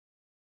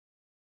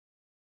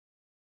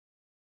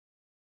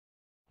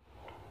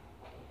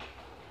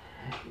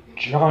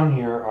John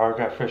here,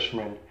 Argot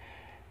Fisherman,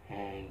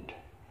 and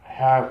I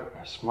have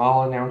a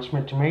small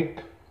announcement to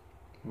make.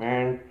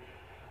 Man,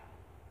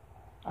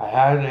 I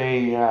had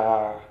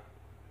a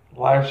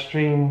live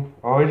stream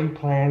already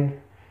planned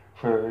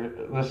for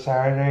this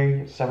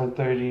Saturday,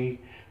 7:30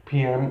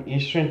 p.m.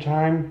 Eastern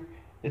Time.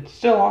 It's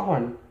still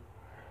on,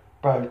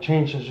 but I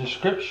changed the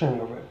description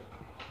of it.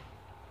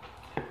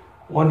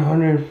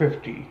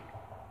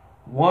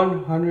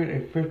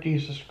 150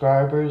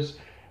 subscribers.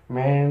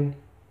 Man,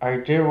 I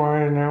didn't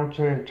want to announce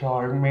it until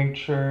I made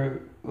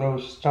sure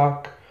those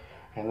stuck,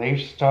 and they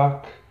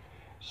stuck.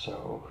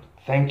 So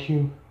thank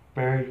you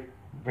very,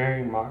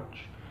 very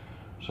much.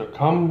 So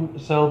come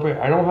celebrate.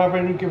 I don't have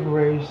any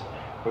giveaways,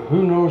 but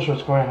who knows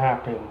what's going to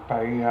happen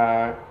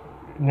by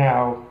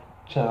now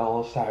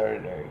till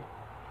Saturday.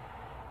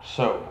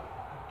 So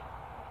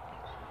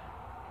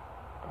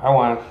I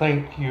want to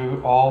thank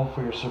you all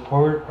for your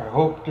support. I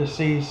hope to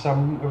see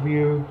some of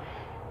you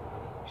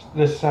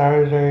this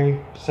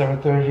Saturday,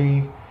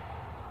 7:30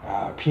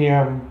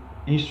 p.m.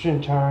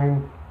 Eastern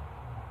Time.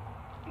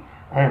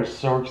 I am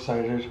so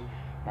excited.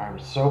 I'm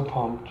so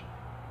pumped.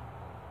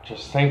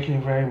 Just thank you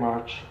very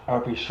much.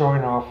 I'll be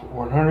showing off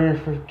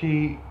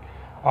 150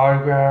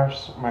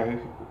 autographs, my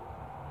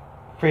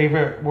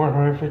favorite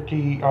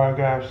 150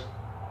 autographs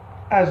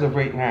as of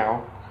right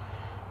now.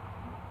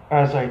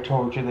 As I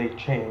told you, they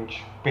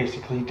change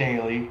basically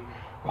daily.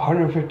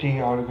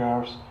 150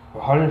 autographs,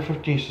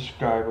 150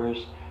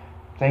 subscribers.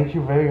 Thank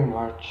you very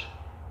much.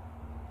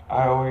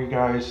 I owe you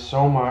guys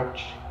so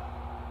much.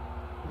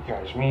 You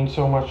guys mean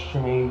so much to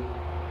me.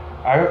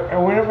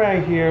 Whenever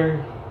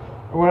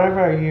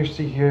I used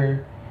to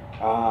hear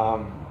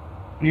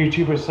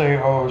YouTubers say,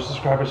 "Oh,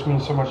 subscribers mean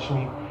so much to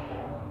me,"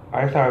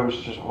 I thought it was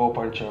just a whole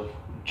bunch of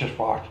just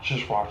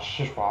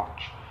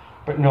watch.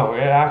 But no,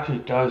 it actually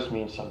does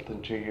mean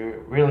something to you.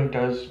 It really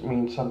does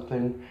mean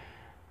something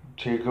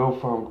to go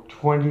from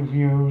 20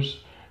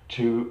 views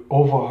to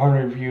over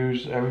 100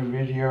 views every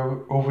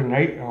video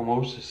overnight,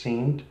 almost, it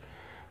seemed.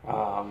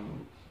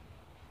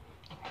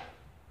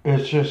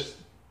 It's just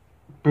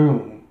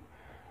boom.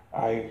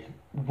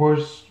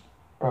 Words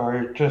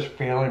are just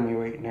failing me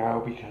right now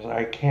because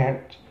I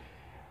can't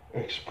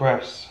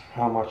express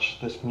how much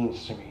this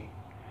means to me.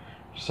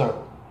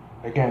 So,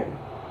 again,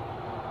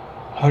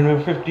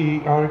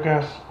 150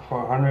 autographs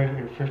for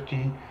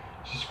 150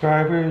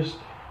 subscribers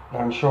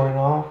that I'm showing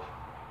off.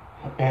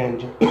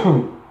 And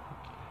who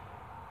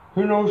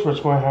knows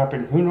what's going to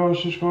happen? Who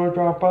knows who's going to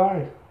drop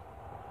by?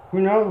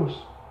 Who knows?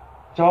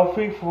 It's all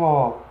free for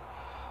all.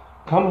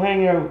 Come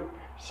hang out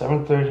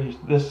 7:30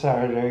 this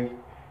Saturday,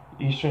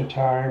 Eastern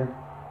Time.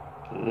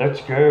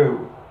 Let's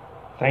go.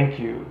 Thank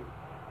you.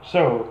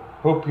 So,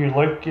 hope you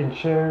like and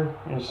share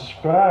and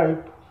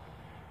subscribe.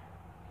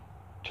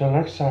 Till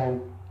next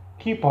time,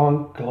 keep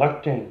on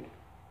collecting.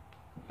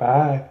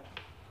 Bye.